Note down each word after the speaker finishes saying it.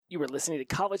You are listening to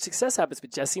College Success Habits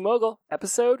with Jesse Mogul,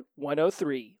 episode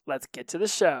 103. Let's get to the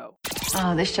show.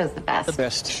 Oh, this show's the best. The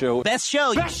best show. Best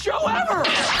show ever!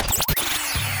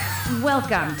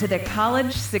 Welcome to the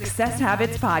College Success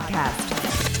Habits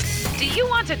Podcast. Do you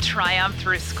want to triumph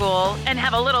through school and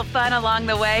have a little fun along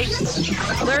the way?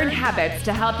 Learn habits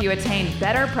to help you attain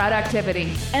better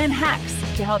productivity And hacks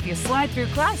to help you slide through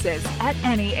classes at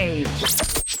any age.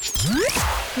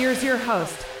 Here's your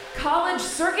host, college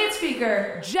circuit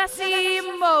speaker, Jesse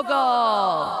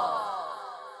Mogul.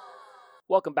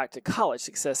 Welcome back to College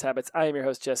Success Habits. I am your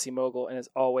host, Jesse Mogul, and as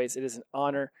always, it is an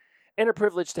honor and a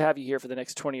privilege to have you here for the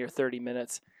next 20 or 30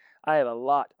 minutes. I have a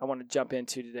lot I want to jump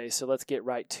into today, so let's get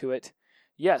right to it.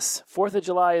 Yes, 4th of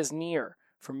July is near.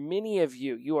 For many of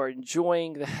you, you are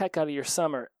enjoying the heck out of your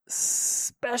summer,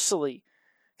 especially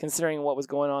considering what was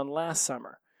going on last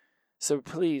summer. So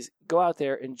please go out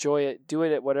there, enjoy it, do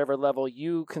it at whatever level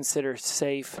you consider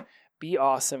safe. Be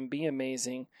awesome, be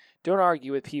amazing. Don't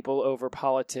argue with people over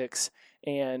politics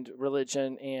and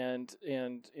religion and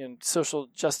social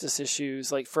justice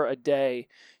issues. Like for a day,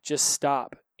 just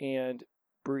stop and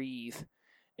breathe.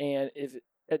 And if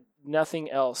nothing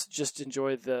else, just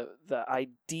enjoy the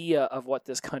idea of what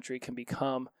this country can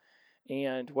become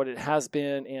and what it has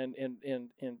been,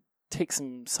 and take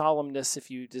some solemnness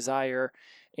if you desire,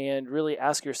 and really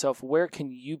ask yourself, where can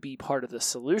you be part of the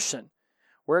solution?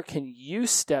 Where can you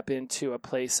step into a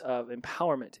place of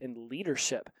empowerment and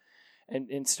leadership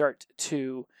and start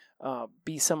to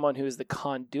be someone who is the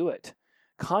conduit.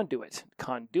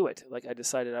 Like I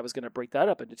decided I was going to break that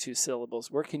up into 2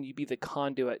 syllables. Where can you be the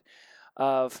conduit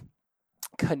of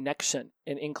connection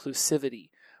and inclusivity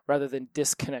rather than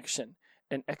disconnection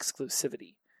and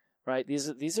exclusivity? Right? These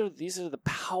are the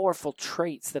powerful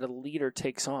traits that a leader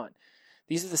takes on.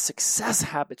 These are the success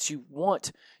habits you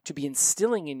want to be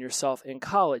instilling in yourself in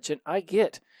college. And I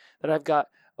get that I've got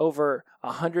over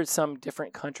 100 some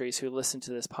different countries who listen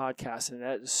to this podcast, and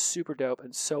that is super dope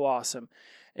and so awesome.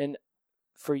 And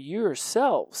for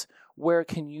yourselves, where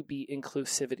can you be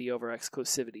inclusivity over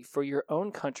exclusivity? For your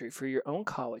own country, for your own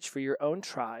college, for your own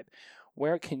tribe,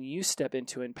 where can you step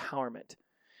into empowerment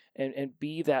and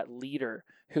be that leader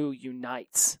who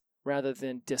unites rather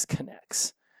than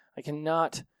disconnects? I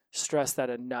cannot stress that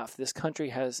enough. This country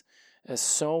has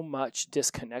so much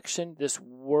disconnection. This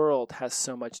world has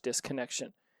so much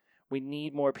disconnection. We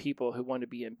need more people who want to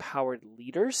be empowered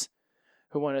leaders,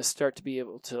 who want to start to be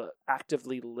able to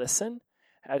actively listen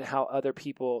at how other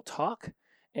people talk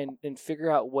and figure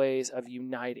out ways of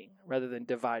uniting rather than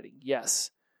dividing.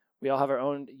 Yes, we all have our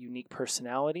own unique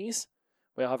personalities.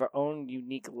 We all have our own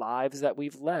unique lives that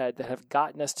we've led that have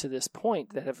gotten us to this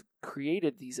point, that have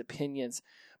created these opinions,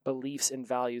 beliefs, and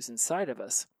values inside of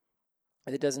us.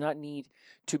 And it does not need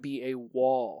to be a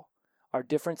wall. Our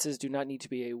differences do not need to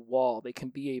be a wall. They can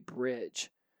be a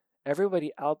bridge.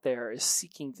 Everybody out there is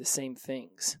seeking the same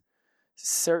things: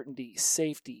 certainty,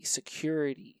 safety,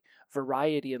 security,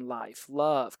 variety in life,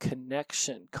 love,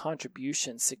 connection,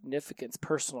 contribution, significance,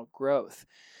 personal growth.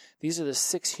 These are the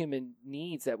 6 human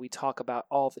needs that we talk about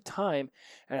all the time,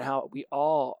 and how we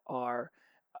all are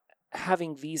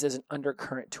having these as an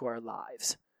undercurrent to our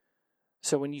lives.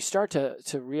 So when you start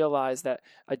to realize that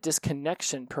a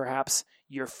disconnection perhaps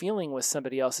you're feeling with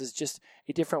somebody else is just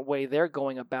a different way they're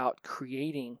going about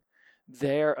creating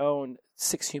their own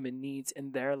 6 human needs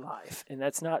in their life. And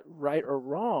that's not right or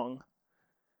wrong.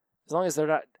 As long as they're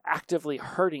not actively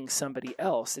hurting somebody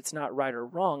else, it's not right or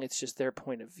wrong. It's just their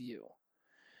point of view.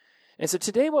 And so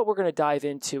today what we're going to dive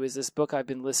into is this book I've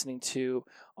been listening to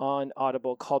on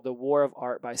Audible called The War of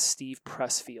Art by Steve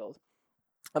Pressfield.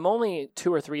 I'm only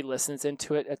 2 or 3 listens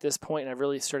into it at this point, and I've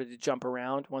really started to jump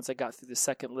around once I got through the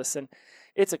second listen.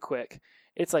 It's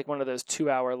like one of those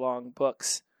 2-hour-long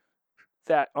books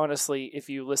that, honestly, if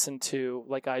you listen to,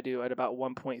 like I do, at about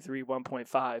 1.3,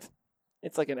 1.5,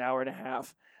 it's like an hour and a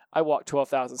half. I walk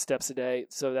 12,000 steps a day,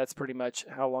 so that's pretty much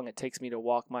how long it takes me to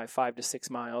walk my 5 to 6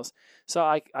 miles. So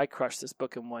I crushed this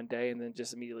book in one day and then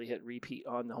just immediately hit repeat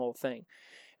on the whole thing.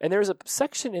 And there's a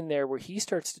section in there where he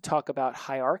starts to talk about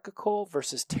hierarchical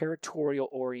versus territorial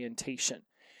orientation.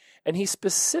 And he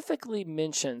specifically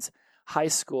mentions high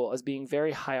school as being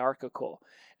very hierarchical.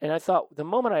 And I thought, the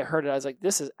moment I heard it, I was like,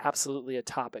 this is absolutely a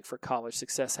topic for college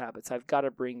success habits. I've got to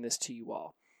bring this to you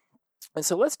all. And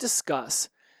so let's discuss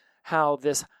how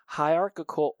this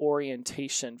hierarchical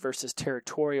orientation versus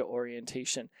territorial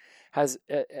orientation has,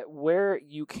 where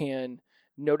you can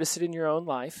notice it in your own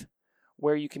life,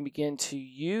 where you can begin to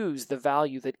use the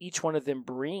value that each one of them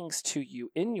brings to you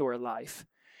in your life.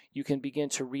 You can begin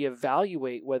to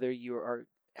reevaluate whether you are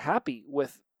happy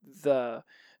with the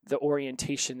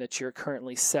orientation that you're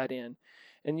currently set in,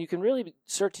 And you can really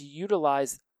start to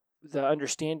utilize the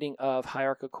understanding of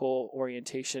hierarchical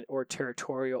orientation or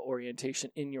territorial orientation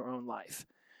in your own life,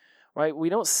 right? We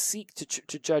don't seek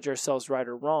to judge ourselves right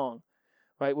or wrong,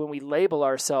 right? When we label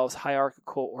ourselves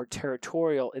hierarchical or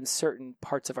territorial in certain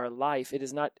parts of our life, it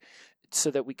is not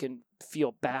so that we can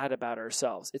feel bad about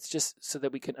ourselves. It's just so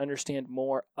that we can understand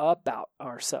more about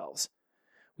ourselves.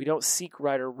 We don't seek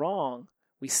right or wrong.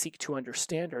 We seek to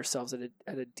understand ourselves at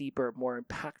a deeper, more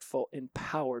impactful,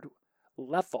 empowered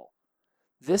level.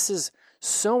 This is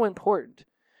so important.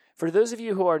 For those of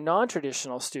you who are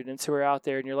non-traditional students who are out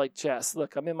there and you're like, Jess,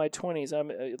 look, I'm in my 20s,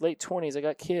 I'm late 20s, I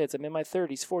got kids, I'm in my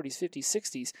 30s, 40s, 50s,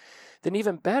 60s, then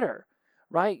even better,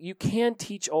 right? You can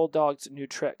teach old dogs new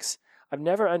tricks. I've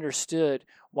never understood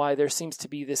why there seems to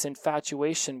be this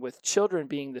infatuation with children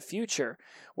being the future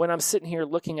when I'm sitting here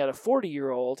looking at a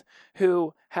 40-year-old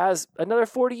who has another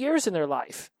 40 years in their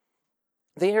life.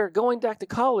 They are going back to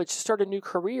college to start a new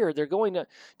career. They're going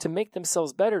to make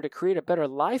themselves better, to create a better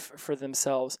life for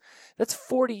themselves. That's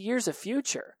 40 years of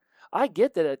future. I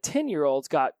get that a 10-year-old's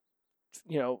got,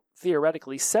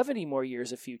 theoretically 70 more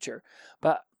years of future,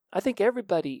 but I think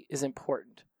everybody is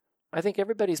important. I think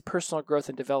everybody's personal growth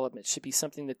and development should be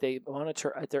something that they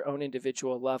monitor at their own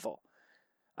individual level.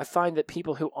 I find that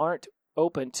people who aren't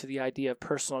open to the idea of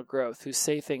personal growth, who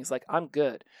say things like, I'm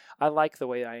good, I like the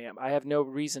way I am, I have no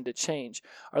reason to change,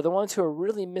 are the ones who are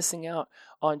really missing out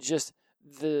on just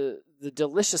the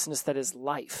deliciousness that is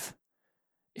life.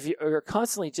 If you're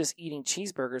constantly just eating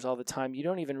cheeseburgers all the time, you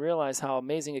don't even realize how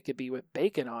amazing it could be with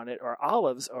bacon on it, or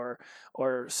olives,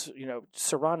 or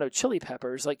serrano chili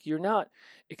peppers. Like, you're not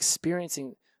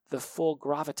experiencing the full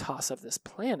gravitas of this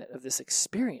planet, of this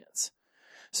experience.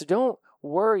 So don't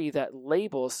worry that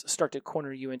labels start to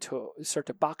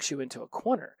box you into a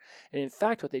corner. And in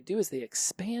fact, what they do is they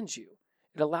expand you.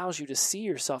 It allows you to see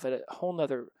yourself at a whole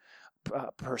nother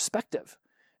perspective.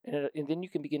 And then you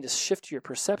can begin to shift your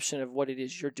perception of what it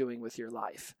is you're doing with your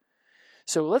life.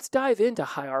 So let's dive into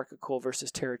hierarchical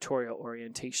versus territorial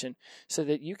orientation so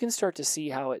that you can start to see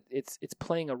how it's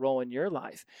playing a role in your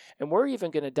life. And we're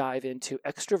even going to dive into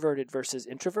extroverted versus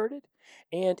introverted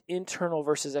and internal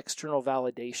versus external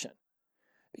validation.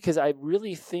 Because I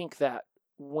really think that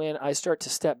when I start to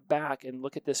step back and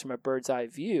look at this from a bird's eye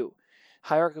view,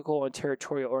 hierarchical and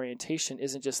territorial orientation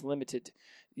isn't just limited.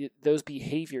 Those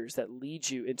behaviors that lead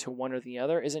you into one or the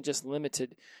other isn't just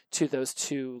limited to those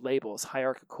two labels,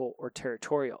 hierarchical or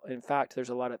territorial. In fact, there's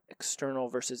a lot of external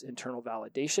versus internal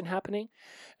validation happening,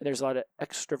 and there's a lot of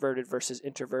extroverted versus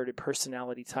introverted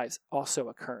personality types also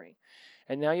occurring.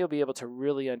 And now you'll be able to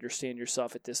really understand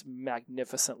yourself at this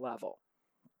magnificent level.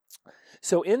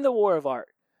 So in The War of Art,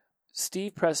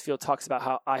 Steve Pressfield talks about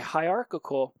how a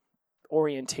hierarchical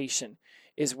orientation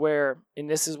is where, and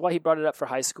this is why he brought it up for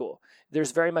high school,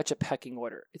 there's very much a pecking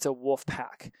order. It's a wolf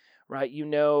pack, right? You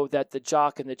know that the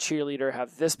jock and the cheerleader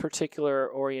have this particular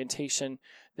orientation.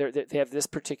 They have this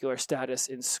particular status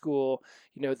in school.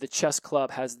 The chess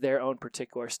club has their own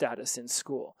particular status in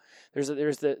school.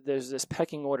 There's this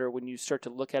pecking order when you start to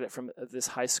look at it from this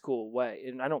high school way.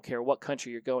 And I don't care what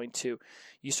country you're going to,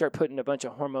 you start putting a bunch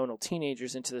of hormonal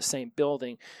teenagers into the same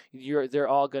building, they're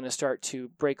all going to start to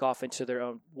break off into their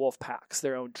own wolf packs,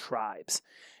 their own tribes.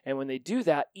 And when they do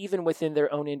that, even within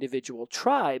their own individual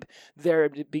tribe, there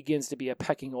begins to be a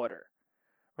pecking order.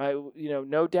 Right?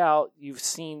 No doubt you've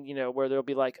seen, where there'll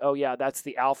be like, oh yeah, that's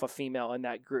the alpha female in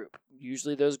that group.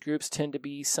 Usually those groups tend to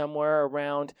be somewhere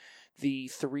around the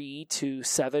 3 to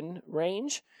 7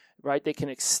 range, right? They can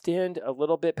extend a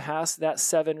little bit past that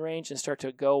 7 range and start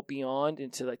to go beyond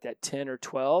into like that 10 or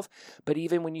 12. But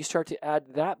even when you start to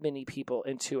add that many people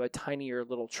into a tinier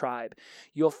little tribe,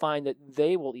 you'll find that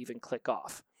they will even click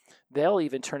off. They'll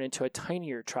even turn into a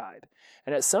tinier tribe.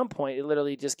 And at some point, it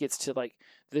literally just gets to like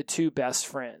the 2 best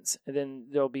friends. And then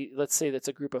there'll be, let's say that's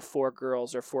a group of 4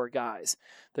 girls or 4 guys.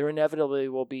 There inevitably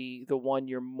will be the one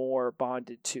you're more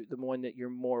bonded to, the one that you're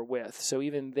more with. So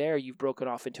even there, you've broken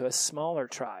off into a smaller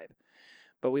tribe.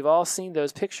 But we've all seen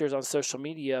those pictures on social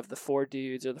media of the 4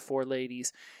 dudes or the 4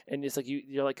 ladies. And it's like,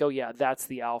 you're like, oh yeah, that's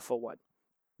the alpha one.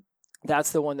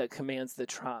 That's the one that commands the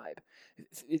tribe.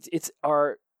 It's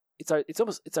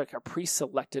like a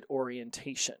pre-selected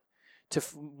orientation to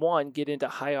one, get into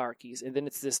hierarchies, and then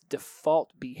it's this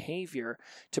default behavior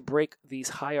to break these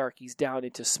hierarchies down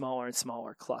into smaller and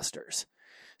smaller clusters.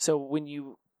 So when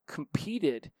you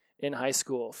competed in high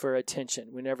school for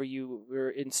attention, whenever you were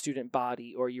in student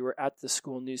body or you were at the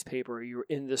school newspaper or you were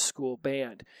in the school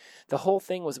band, the whole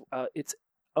thing was its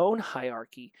own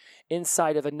hierarchy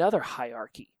inside of another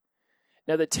hierarchy.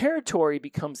 Now the territory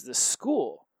becomes the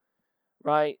school,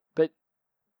 right? But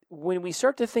when we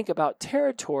start to think about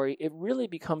territory, it really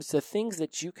becomes the things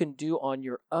that you can do on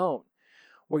your own,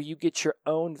 where you get your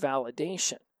own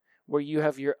validation, where you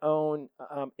have your own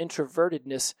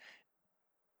introvertedness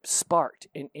sparked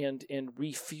and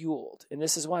refueled. And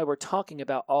this is why we're talking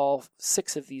about all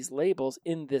 6 of these labels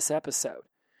in this episode.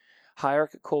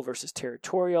 Hierarchical versus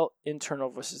territorial, internal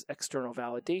versus external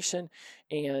validation,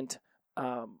 and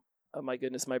oh my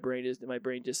goodness, my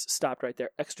brain just stopped right there.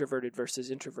 Extroverted versus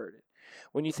introverted.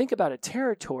 When you think about a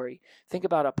territory, think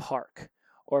about a park,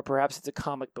 or perhaps it's a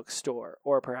comic book store,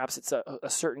 or perhaps it's a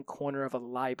certain corner of a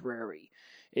library.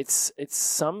 It's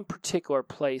some particular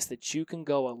place that you can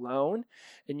go alone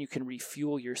and you can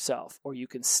refuel yourself, or you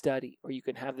can study, or you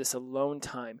can have this alone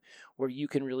time where you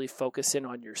can really focus in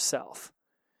on yourself.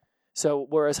 So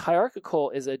whereas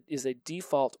hierarchical is a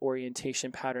default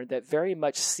orientation pattern that very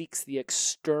much seeks the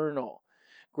external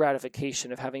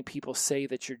gratification of having people say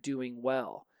that you're doing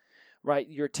well, right?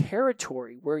 Your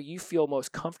territory, where you feel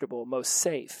most comfortable, most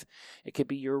safe. It could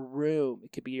be your room.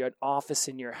 It could be an office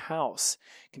in your house.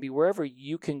 It can be wherever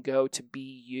you can go to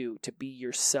be you, to be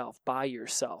yourself, by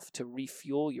yourself, to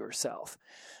refuel yourself.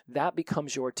 That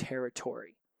becomes your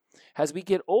territory. As we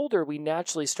get older, we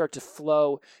naturally start to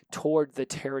flow toward the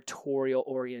territorial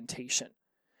orientation.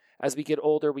 As we get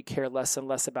older, we care less and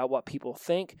less about what people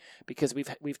think because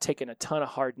we've taken a ton of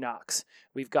hard knocks.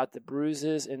 We've got the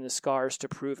bruises and the scars to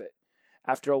prove it.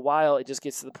 After a while, it just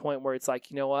gets to the point where it's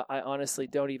like, you know what, I honestly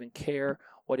don't even care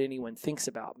what anyone thinks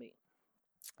about me.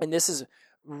 And this is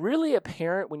really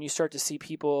apparent when you start to see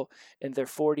people in their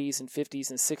 40s and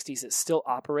 50s and 60s that still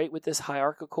operate with this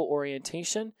hierarchical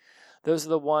orientation. Those are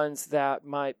the ones that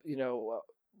might,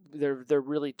 they're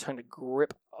really trying to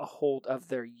grip a hold of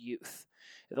their youth.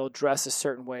 They'll dress a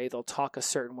certain way. They'll talk a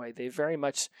certain way. They very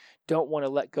much don't want to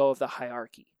let go of the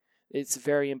hierarchy. It's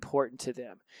very important to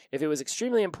them. If it was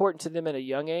extremely important to them at a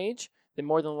young age, then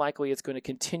more than likely it's going to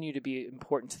continue to be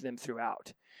important to them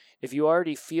throughout. If you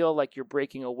already feel like you're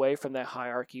breaking away from that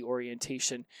hierarchy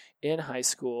orientation in high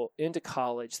school, into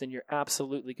college, then you're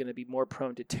absolutely going to be more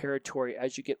prone to territory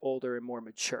as you get older and more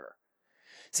mature.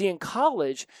 See, in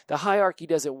college, the hierarchy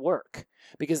doesn't work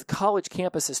because the college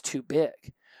campus is too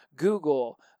big.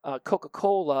 Google,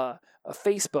 Coca-Cola,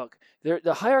 Facebook,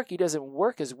 the hierarchy doesn't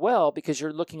work as well because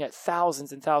you're looking at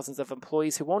thousands and thousands of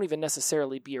employees who won't even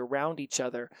necessarily be around each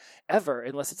other ever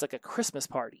unless it's like a Christmas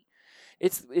party.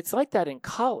 It's like that in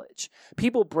college.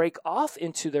 People break off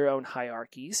into their own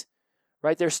hierarchies,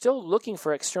 right? They're still looking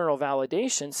for external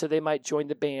validation, so they might join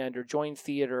the band or join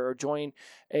theater or join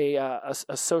a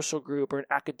social group or an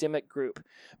academic group,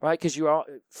 right? Because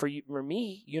for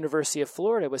me, University of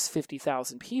Florida was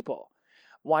 50,000 people.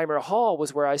 Weimer Hall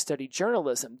was where I studied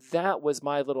journalism. That was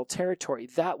my little territory.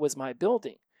 That was my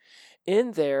building.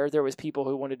 In there was people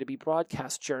who wanted to be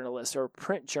broadcast journalists or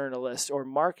print journalists or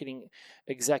marketing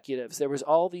executives. There was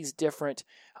all these different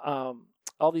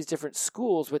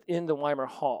schools within the Weimer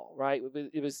Hall, right?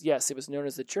 It was known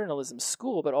as the journalism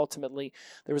school, but ultimately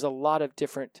there was a lot of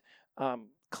different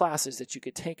classes that you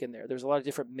could take in there. There's a lot of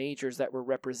different majors that were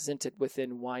represented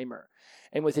within Weimer.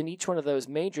 And within each one of those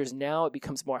majors, now it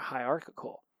becomes more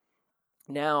hierarchical.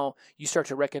 Now you start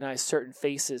to recognize certain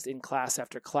faces in class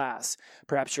after class.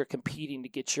 Perhaps you're competing to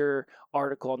get your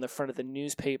article on the front of the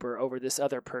newspaper over this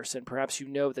other person. Perhaps you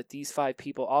know that these 5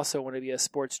 people also want to be a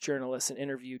sports journalist and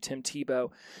interview Tim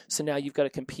Tebow. So now you've got to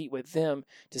compete with them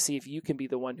to see if you can be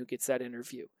the one who gets that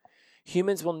interview.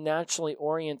 Humans will naturally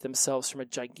orient themselves from a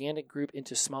gigantic group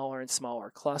into smaller and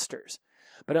smaller clusters.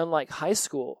 But unlike high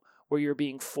school, where you're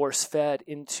being force-fed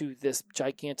into this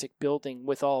gigantic building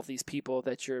with all of these people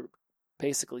that you're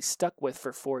basically stuck with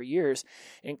for 4 years.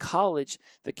 In college,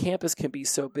 the campus can be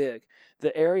so big,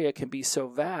 the area can be so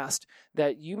vast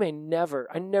that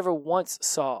I never once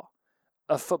saw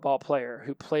a football player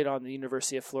who played on the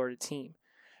University of Florida team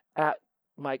at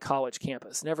my college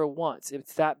campus. Never once.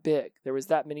 It's that big. There was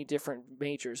that many different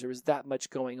majors. There was that much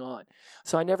going on.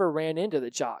 So I never ran into the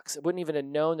jocks. I wouldn't even have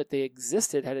known that they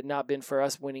existed had it not been for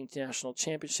us winning national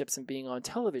championships and being on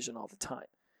television all the time.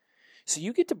 So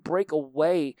you get to break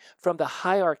away from the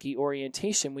hierarchy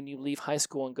orientation when you leave high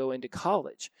school and go into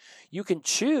college. You can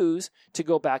choose to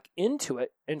go back into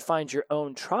it and find your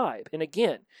own tribe. And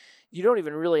again, you don't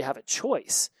even really have a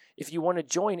choice. If you want to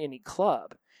join any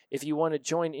club, if you want to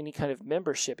join any kind of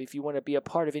membership, if you want to be a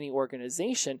part of any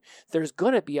organization, there's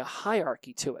going to be a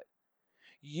hierarchy to it.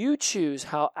 You choose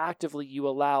how actively you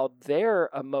allow their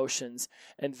emotions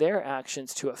and their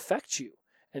actions to affect you.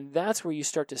 And that's where you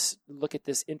start to look at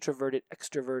this introverted,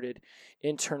 extroverted,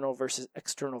 internal versus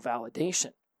external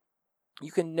validation.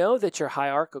 You can know that you're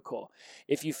hierarchical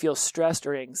if you feel stressed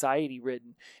or anxiety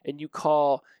ridden and you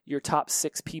call your top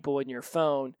 6 people in your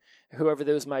phone, whoever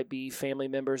those might be, family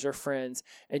members or friends,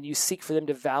 and you seek for them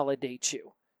to validate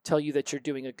you, tell you that you're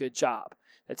doing a good job.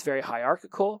 That's very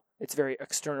hierarchical. It's very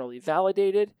externally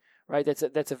validated, right?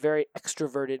 That's a very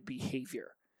extroverted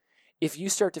behavior. If you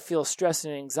start to feel stress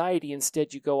and anxiety,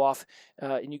 instead you go off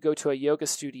and you go to a yoga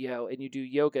studio and you do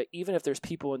yoga, even if there's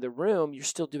people in the room, you're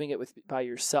still doing it by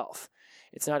yourself.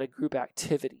 It's not a group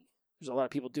activity. There's a lot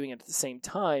of people doing it at the same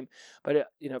time, but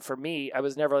for me, I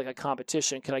was never like a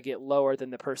competition. Can I get lower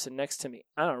than the person next to me?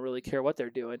 I don't really care what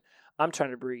they're doing. I'm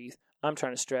trying to breathe. I'm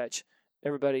trying to stretch.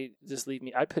 Everybody just leave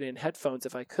me. I'd put in headphones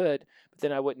if I could, but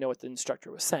then I wouldn't know what the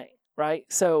instructor was saying, right?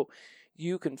 So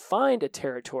you can find a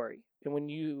territory. And when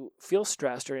you feel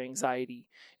stressed or anxiety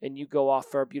and you go off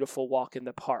for a beautiful walk in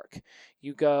the park,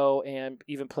 you go and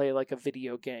even play like a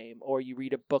video game or you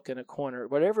read a book in a corner,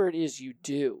 whatever it is you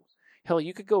do. Hell,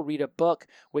 you could go read a book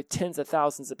with tens of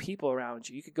thousands of people around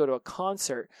you. You could go to a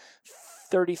concert,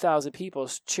 30,000 people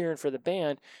cheering for the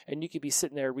band, and you could be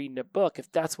sitting there reading a book.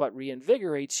 If that's what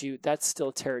reinvigorates you, that's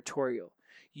still territorial.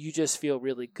 You just feel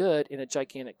really good in a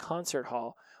gigantic concert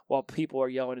hall while people are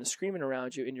yelling and screaming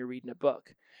around you and you're reading a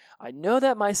book. I know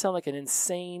that might sound like an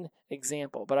insane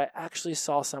example, but I actually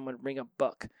saw someone bring a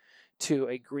book to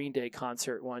a Green Day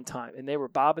concert one time, and they were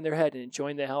bobbing their head and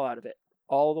enjoying the hell out of it,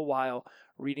 all the while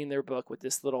reading their book with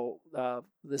this little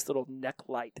neck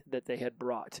light that they had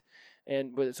brought,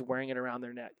 and was wearing it around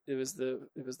their neck. It was the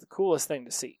coolest thing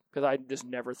to see, because I just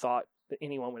never thought that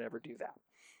anyone would ever do that.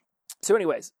 So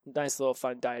anyways, nice little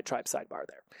fun diatribe sidebar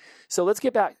there. So let's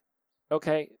get back.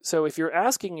 Okay, so if you're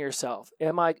asking yourself,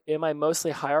 am I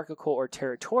mostly hierarchical or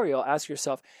territorial? Ask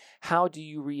yourself, how do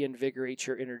you reinvigorate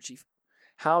your energy?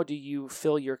 How do you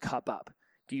fill your cup up?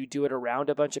 Do you do it around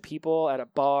a bunch of people, at a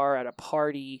bar, at a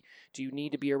party? Do you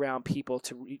need to be around people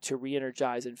to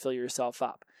re-energize and fill yourself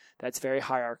up? That's very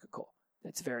hierarchical.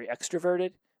 That's very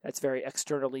extroverted. That's very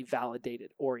externally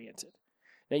validated, oriented.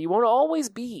 Now, you won't always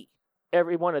be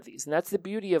every one of these, and that's the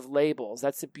beauty of labels.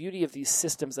 That's the beauty of these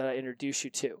systems that I introduce you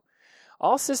to.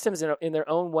 All systems in their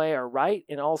own way are right,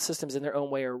 and all systems in their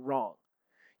own way are wrong.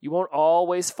 You won't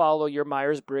always follow your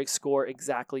Myers-Briggs score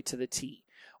exactly to the T,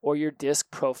 or your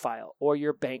DISC profile, or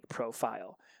your bank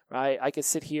profile, right? I could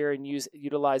sit here and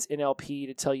utilize NLP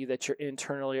to tell you that you're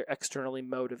internally or externally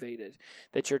motivated,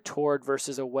 that you're toward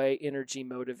versus away energy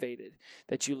motivated,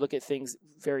 that you look at things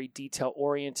very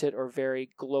detail-oriented or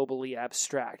very globally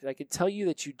abstract. And I could tell you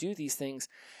that you do these things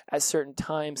at certain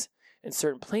times in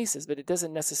certain places, but it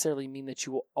doesn't necessarily mean that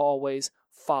you will always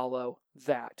follow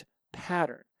that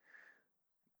pattern.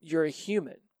 You're a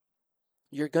human.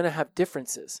 You're going to have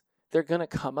differences. They're going to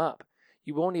come up.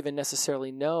 You won't even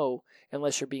necessarily know,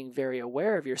 unless you're being very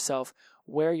aware of yourself,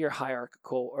 where you're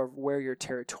hierarchical or where you're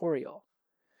territorial.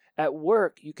 At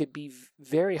work, you could be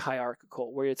very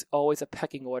hierarchical, where it's always a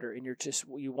pecking order, and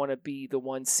you want to be the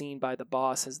one seen by the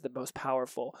boss as the most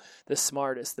powerful, the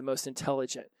smartest, the most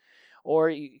intelligent.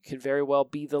 Or you could very well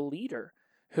be the leader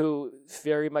who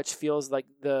very much feels like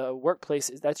the workplace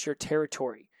that's your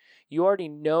territory. You already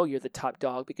know you're the top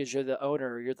dog because you're the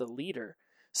owner or you're the leader.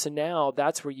 So now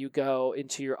that's where you go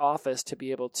into your office to be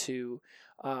able to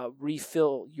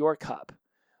refill your cup.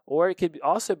 Or it could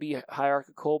also be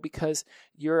hierarchical because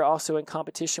you're also in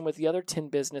competition with the other 10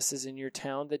 businesses in your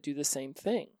town that do the same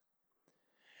thing.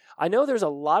 I know there's a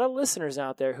lot of listeners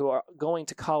out there who are going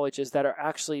to colleges that are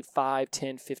actually 5,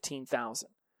 10, 15,000,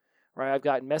 right? I've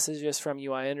gotten messages from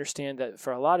you. I understand that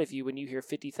for a lot of you, when you hear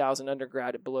 50,000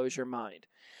 undergrad, it blows your mind.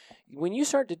 When you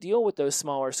start to deal with those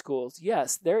smaller schools,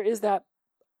 yes, there is that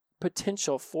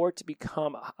potential for it to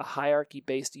become a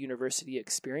hierarchy-based university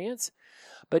experience.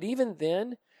 But even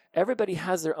then, everybody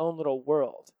has their own little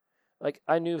world. Like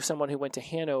I knew someone who went to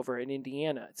Hanover in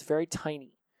Indiana. It's very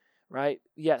tiny. Right?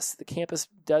 Yes, the campus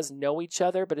does know each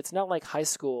other, but it's not like high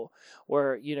school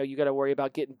where, you got to worry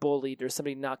about getting bullied or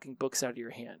somebody knocking books out of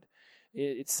your hand.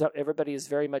 Everybody is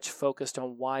very much focused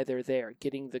on why they're there,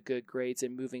 getting the good grades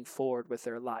and moving forward with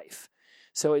their life.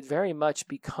 So it very much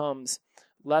becomes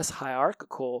less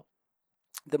hierarchical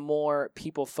the more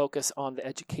people focus on the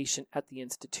education at the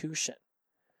institution.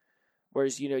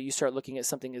 Whereas, you start looking at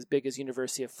something as big as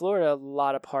University of Florida, a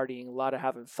lot of partying, a lot of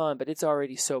having fun, but it's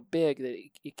already so big that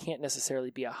it can't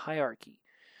necessarily be a hierarchy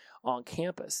on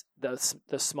campus.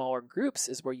 The smaller groups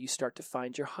is where you start to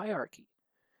find your hierarchy.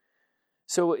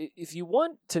 So if you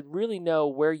want to really know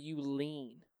where you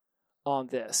lean on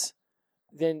this,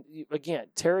 then again,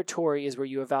 territory is where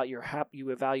you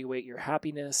evaluate your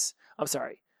happiness.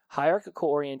 Hierarchical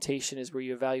orientation is where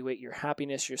you evaluate your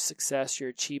happiness, your success, your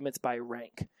achievements by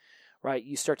rank. right?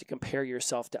 You start to compare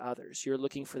yourself to others. You're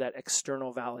looking for that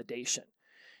external validation.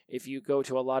 If you go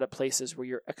to a lot of places where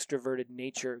your extroverted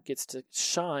nature gets to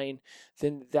shine,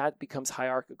 then that becomes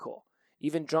hierarchical.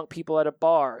 Even drunk people at a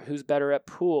bar, who's better at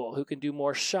pool, who can do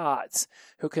more shots,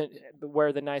 who can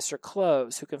wear the nicer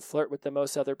clothes, who can flirt with the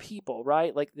most other people,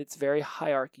 right? Like, it's very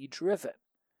hierarchy driven.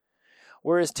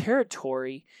 Whereas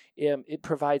territory, it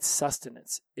provides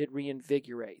sustenance. It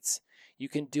reinvigorates. You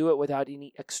can do it without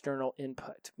any external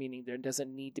input, meaning there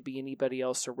doesn't need to be anybody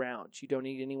else around. You don't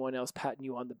need anyone else patting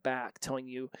you on the back, telling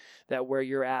you that where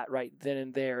you're at right then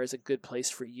and there is a good place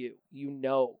for you. You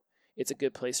know it's a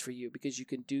good place for you because you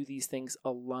can do these things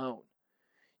alone.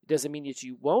 It doesn't mean that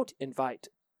you won't invite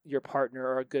your partner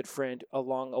or a good friend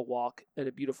along a walk at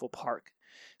a beautiful park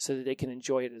so that they can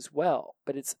enjoy it as well.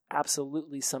 But it's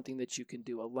absolutely something that you can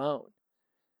do alone,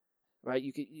 right?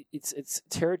 It's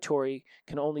territory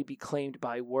can only be claimed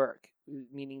by work,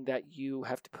 meaning that you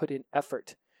have to put in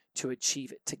effort to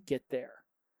achieve it, to get there.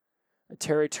 A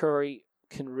territory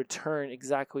can return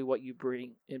exactly what you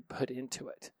bring and put into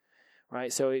it.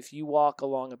 Right? So if you walk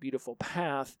along a beautiful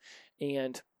path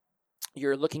and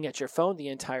you're looking at your phone the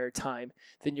entire time,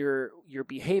 then you're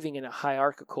behaving in a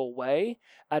hierarchical way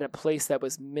at a place that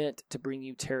was meant to bring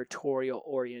you territorial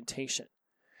orientation.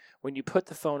 When you put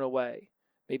the phone away,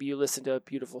 maybe you listen to a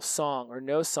beautiful song or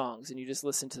no songs and you just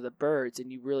listen to the birds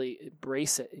and you really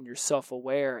embrace it and you're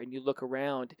self-aware and you look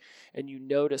around and you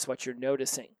notice what you're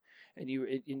noticing. And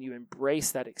you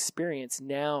embrace that experience,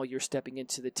 now you're stepping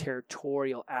into the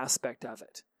territorial aspect of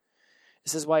it.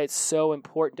 This is why it's so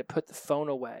important to put the phone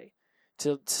away,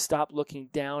 to stop looking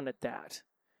down at that,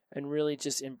 and really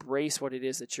just embrace what it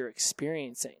is that you're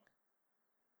experiencing.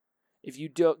 If you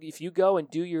go and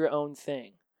do your own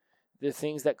thing, the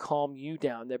things that calm you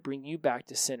down, that bring you back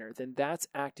to center, then that's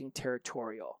acting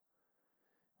territorial.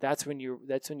 That's when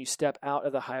you step out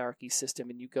of the hierarchy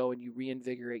system and you go and you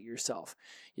reinvigorate yourself.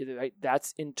 Right?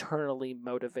 That's internally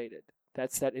motivated.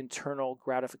 That's that internal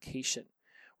gratification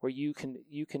where you can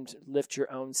lift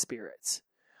your own spirits.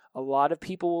 A lot of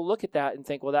people will look at that and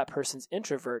think, well, that person's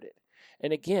introverted.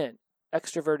 And again,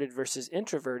 extroverted versus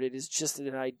introverted is just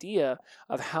an idea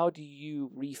of how do you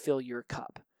refill your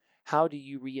cup? How do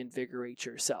you reinvigorate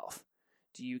yourself?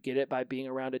 Do you get it by being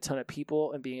around a ton of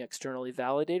people and being externally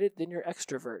validated? Then you're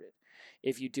extroverted.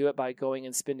 If you do it by going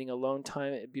and spending alone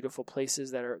time at beautiful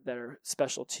places that are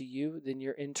special to you, then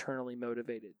you're internally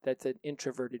motivated. That's an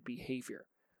introverted behavior.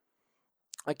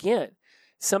 Again,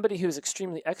 somebody who's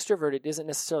extremely extroverted isn't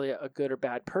necessarily a good or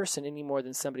bad person any more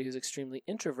than somebody who's extremely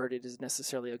introverted is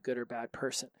necessarily a good or bad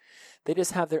person. They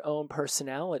just have their own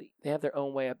personality. They have their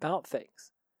own way about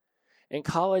things. In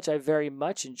college, I very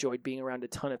much enjoyed being around a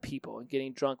ton of people and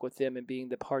getting drunk with them and being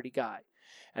the party guy.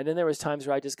 And then there was times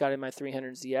where I just got in my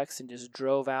 300ZX and just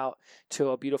drove out to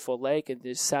a beautiful lake and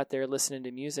just sat there listening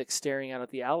to music, staring out at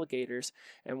the alligators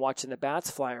and watching the bats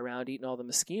fly around, eating all the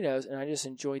mosquitoes, and I just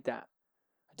enjoyed that.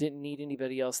 I didn't need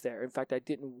anybody else there. In fact, I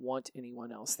didn't want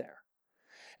anyone else there.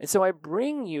 And so I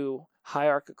bring you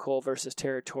hierarchical versus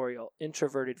territorial,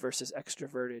 introverted versus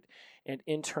extroverted, and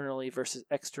internally versus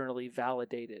externally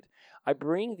validated. I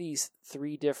bring these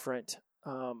three different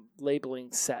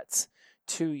labeling sets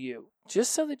to you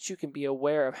just so that you can be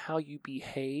aware of how you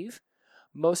behave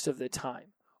most of the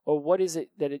time, or what is it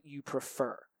that you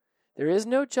prefer. There is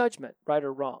no judgment, right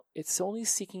or wrong. It's only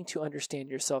seeking to understand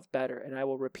yourself better, and I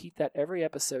will repeat that every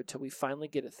episode till we finally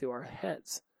get it through our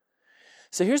heads.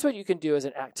 So here's what you can do as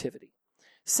an activity.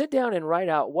 Sit down and write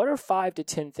out what are 5 to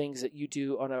 10 things that you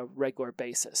do on a regular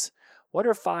basis. What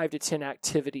are 5 to 10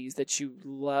 activities that you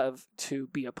love to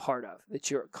be a part of, that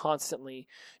you're constantly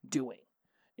doing?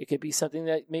 It could be something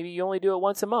that maybe you only do it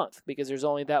once a month because there's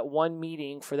only that one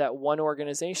meeting for that one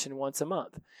organization once a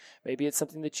month. Maybe it's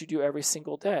something that you do every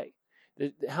single day.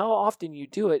 How often you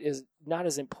do it is not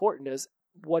as important as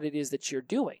what it is that you're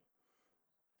doing.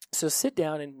 So sit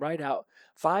down and write out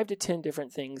 5 to 10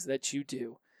 different things that you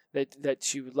do,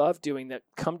 that you love doing, that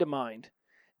come to mind,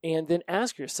 and then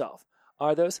ask yourself,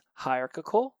 are those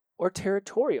hierarchical or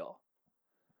territorial?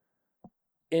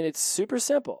 And it's super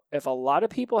simple. If a lot of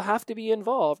people have to be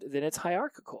involved, then it's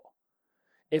hierarchical.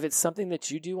 If it's something that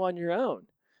you do on your own,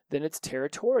 then it's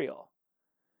territorial.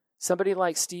 Somebody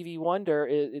like Stevie Wonder,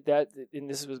 and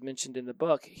this was mentioned in the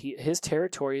book, his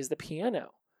territory is the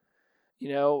piano.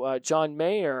 John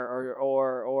Mayer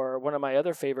or one of my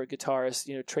other favorite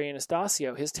guitarists, Trey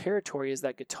Anastasio, his territory is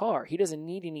that guitar. He doesn't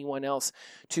need anyone else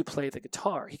to play the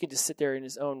guitar. He can just sit there in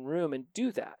his own room and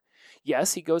do that.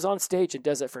 Yes, he goes on stage and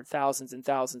does it for thousands and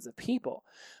thousands of people,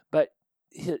 but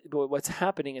what's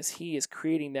happening is he is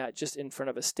creating that just in front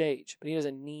of a stage, but he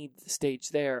doesn't need the stage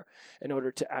there in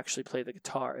order to actually play the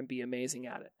guitar and be amazing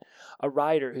at it. A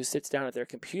writer who sits down at their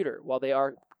computer while they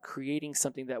are creating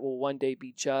something that will one day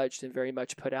be judged and very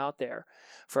much put out there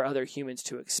for other humans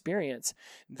to experience,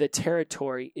 the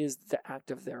territory is the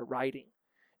act of their writing.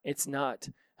 It's not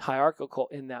hierarchical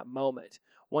in that moment.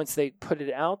 Once they put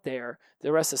it out there,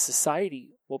 the rest of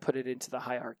society will put it into the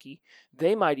hierarchy.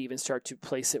 They might even start to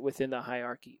place it within the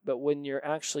hierarchy. But when you're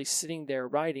actually sitting there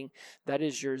writing, that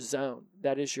is your zone.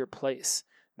 That is your place.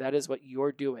 That is what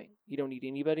you're doing. You don't need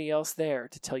anybody else there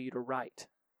to tell you to write.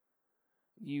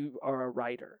 You are a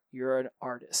writer. You're an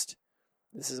artist.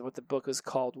 This is what the book is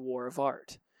called, War of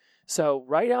Art. So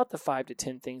write out the 5 to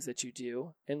 10 things that you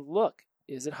do and look.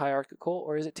 Is it hierarchical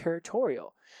or is it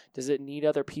territorial? Does it need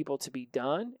other people to be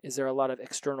done? Is there a lot of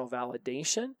external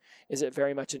validation? Is it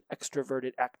very much an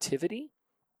extroverted activity?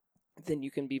 Then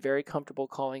you can be very comfortable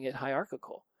calling it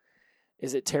hierarchical.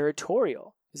 Is it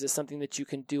territorial? Is it something that you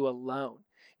can do alone?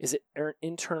 Is it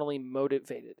internally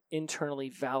motivated, internally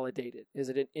validated? Is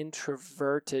it an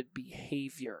introverted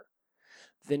behavior?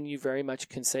 Then you very much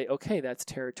can say, okay, that's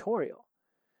territorial.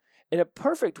 In a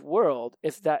perfect world,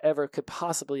 if that ever could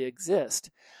possibly exist,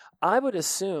 I would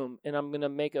assume, and I'm going to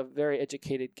make a very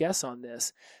educated guess on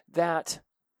this, that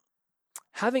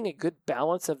having a good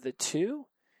balance of the two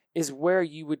is where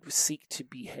you would seek to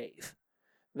behave.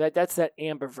 That's that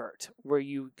ambivert, where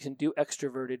you can do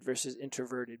extroverted versus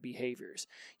introverted behaviors.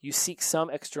 You seek some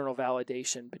external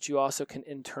validation, but you also can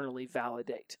internally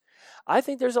validate. I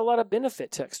think there's a lot of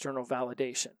benefit to external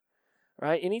validation.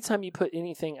 Right? Anytime you put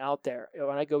anything out there,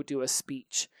 when I go do a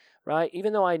speech, right?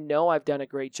 Even though I know I've done a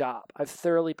great job, I've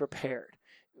thoroughly prepared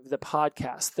the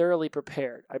podcast, thoroughly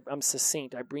prepared. I'm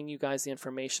succinct. I bring you guys the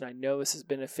information. I know this is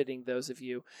benefiting those of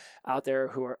you out there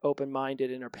who are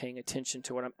open-minded and are paying attention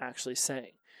to what I'm actually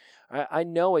saying. Right? I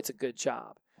know it's a good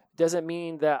job. Doesn't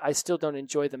mean that I still don't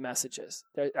enjoy the messages.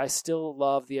 I still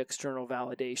love the external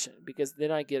validation because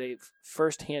then I get a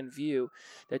first-hand view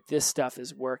that this stuff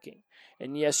is working.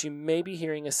 And yes, you may be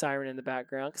hearing a siren in the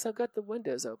background because I've got the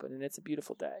windows open and it's a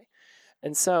beautiful day.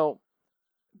 And so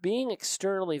being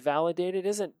externally validated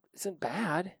isn't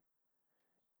bad.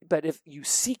 But if you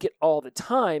seek it all the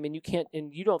time and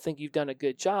you don't think you've done a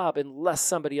good job unless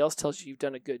somebody else tells you you've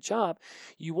done a good job,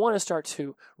 you want to start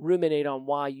to ruminate on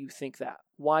why you think that.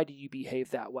 Why do you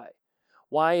behave that way?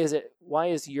 Why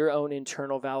is your own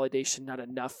internal validation not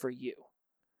enough for you?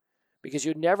 Because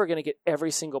you're never going to get every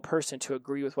single person to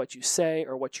agree with what you say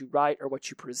or what you write or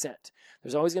what you present.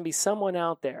 There's always going to be someone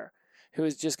out there who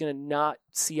is just going to not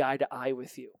see eye to eye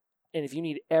with you. And if you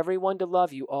need everyone to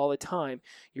love you all the time,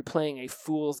 you're playing a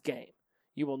fool's game.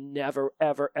 You will never,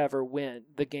 ever, ever win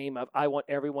the game of I want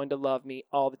everyone to love me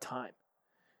all the time.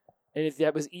 And if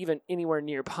that was even anywhere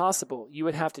near possible, you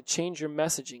would have to change your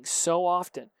messaging so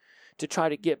often to try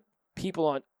to get people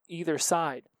on either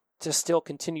side to still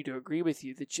continue to agree with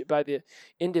you that by the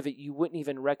end of it, you wouldn't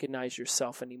even recognize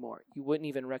yourself anymore. You wouldn't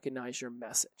even recognize your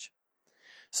message.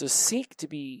 So seek to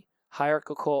be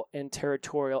hierarchical and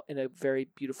territorial in a very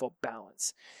beautiful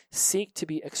balance. Seek to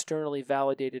be externally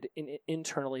validated and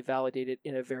internally validated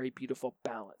in a very beautiful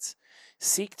balance.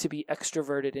 Seek to be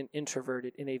extroverted and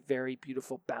introverted in a very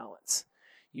beautiful balance.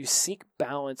 You seek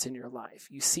balance in your life.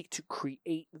 You seek to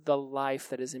create the life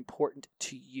that is important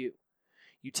to you.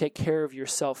 You take care of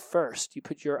yourself first. You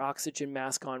put your oxygen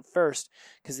mask on first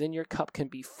because then your cup can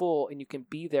be full and you can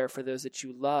be there for those that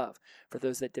you love, for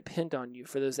those that depend on you,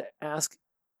 for those that ask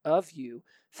of you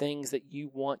things that you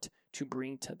want to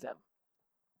bring to them.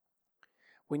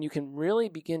 When you can really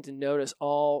begin to notice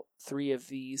all 3 of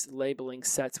these labeling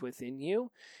sets within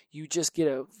you, you just get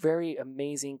a very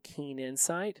amazing, keen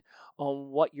insight on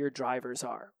what your drivers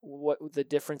are, what the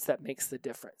difference that makes the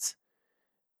difference.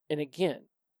 And again,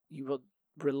 you will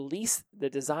release the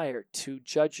desire to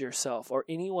judge yourself or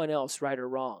anyone else right or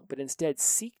wrong, but instead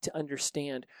seek to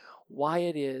understand why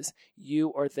it is you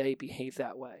or they behave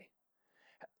that way.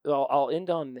 I'll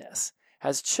end on this.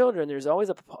 As children, there's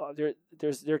always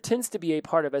there tends to be a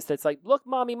part of us that's like, look,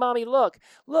 mommy, look,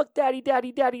 daddy,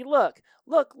 look.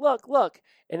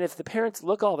 And if the parents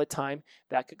look all the time,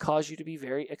 that could cause you to be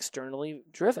very externally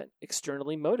driven,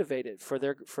 externally motivated for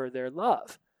their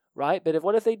love, right? But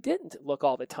what if they didn't look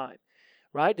all the time,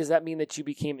 right? Does that mean that you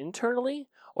became internally,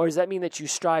 or does that mean that you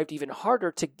strived even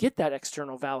harder to get that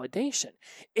external validation?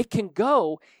 It can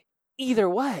go either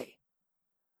way.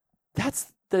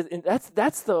 That's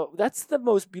the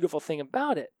most beautiful thing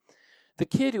about it. The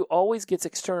kid who always gets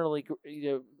externally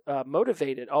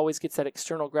motivated, always gets that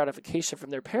external gratification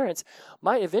from their parents,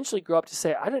 might eventually grow up to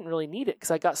say, I didn't really need it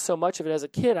because I got so much of it as a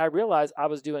kid, I realized I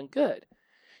was doing good.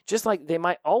 Just like they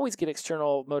might always get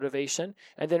external motivation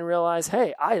and then realize,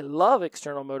 hey, I love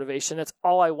external motivation. That's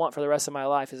all I want for the rest of my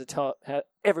life is to have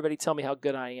everybody tell me how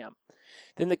good I am.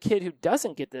 Then the kid who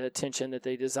doesn't get the attention that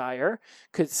they desire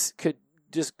could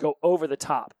just go over the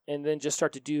top and then just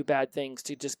start to do bad things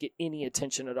to just get any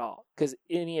attention at all, because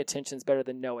any attention is better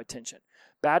than no attention.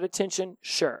 Bad attention,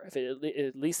 sure.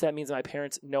 At least that means my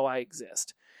parents know I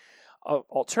exist.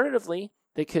 Alternatively,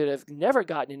 they could have never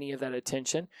gotten any of that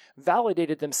attention,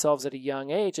 validated themselves at a young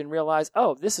age, and realized,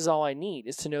 oh, this is all I need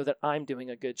is to know that I'm doing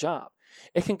a good job.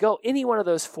 It can go any one of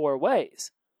those four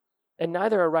ways. And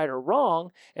neither are right or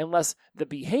wrong unless the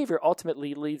behavior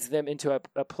ultimately leads them into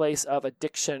a place of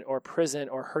addiction or prison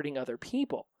or hurting other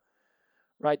people,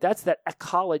 right? That's that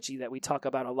ecology that we talk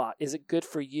about a lot. Is it good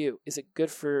for you? Is it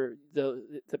good for the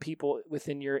people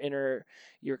within your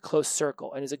close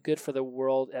circle? And is it good for the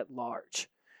world at large?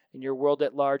 And your world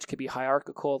at large could be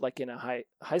hierarchical, like in a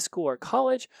high school or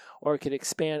college, or it could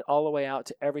expand all the way out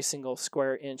to every single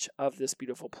square inch of this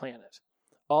beautiful planet.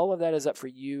 All of that is up for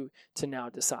you to now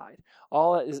decide.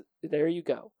 There you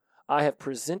go. I have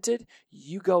presented.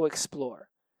 You go explore.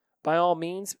 By all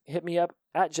means, hit me up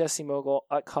at Jesse Mogul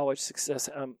at College Success.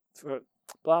 For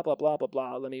blah blah blah blah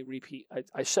blah. Let me repeat.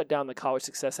 I shut down the College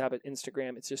Success Habit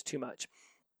Instagram. It's just too much.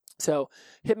 So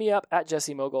hit me up at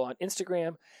Jesse Mogul on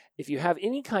Instagram. If you have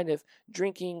any kind of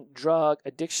drinking, drug,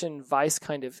 addiction, vice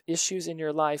kind of issues in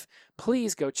your life,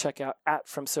 please go check out at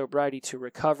From Sobriety to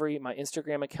Recovery, my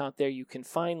Instagram account there. You can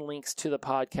find links to the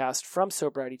podcast From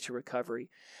Sobriety to Recovery.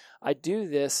 I do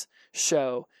this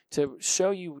show to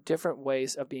show you different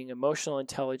ways of being emotional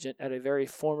intelligent at a very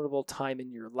formidable time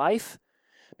in your life,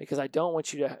 because I don't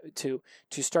want you to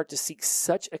start to seek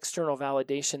such external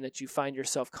validation that you find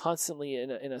yourself constantly in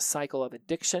a cycle of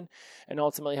addiction and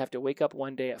ultimately have to wake up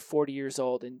one day at 40 years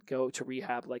old and go to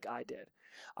rehab like I did.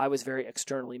 I was very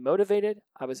externally motivated.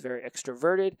 I was very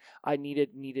extroverted. I needed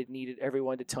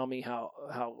everyone to tell me how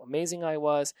amazing I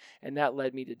was, and that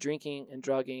led me to drinking and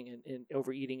drugging and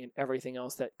overeating and everything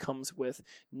else that comes with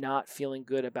not feeling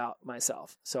good about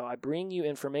myself. So I bring you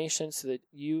information so that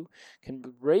you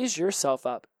can raise yourself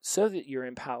up so that you're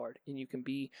empowered and you can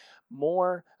be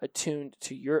more attuned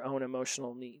to your own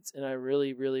emotional needs. And I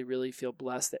really, really, really feel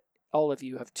blessed that all of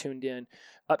you have tuned in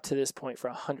up to this point for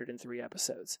 103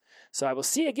 episodes. So I will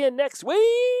see you again next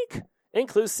week.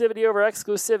 Inclusivity over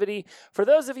exclusivity. For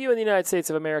those of you in the United States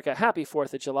of America, happy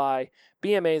 4th of July.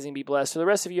 Be amazing, be blessed. For the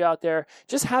rest of you out there,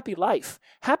 just happy life.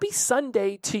 Happy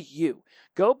Sunday to you.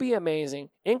 Go be amazing.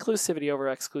 Inclusivity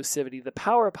over exclusivity. The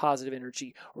power of positive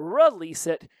energy. Release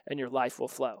it, and your life will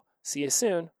flow. See you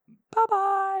soon.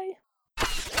 Bye-bye.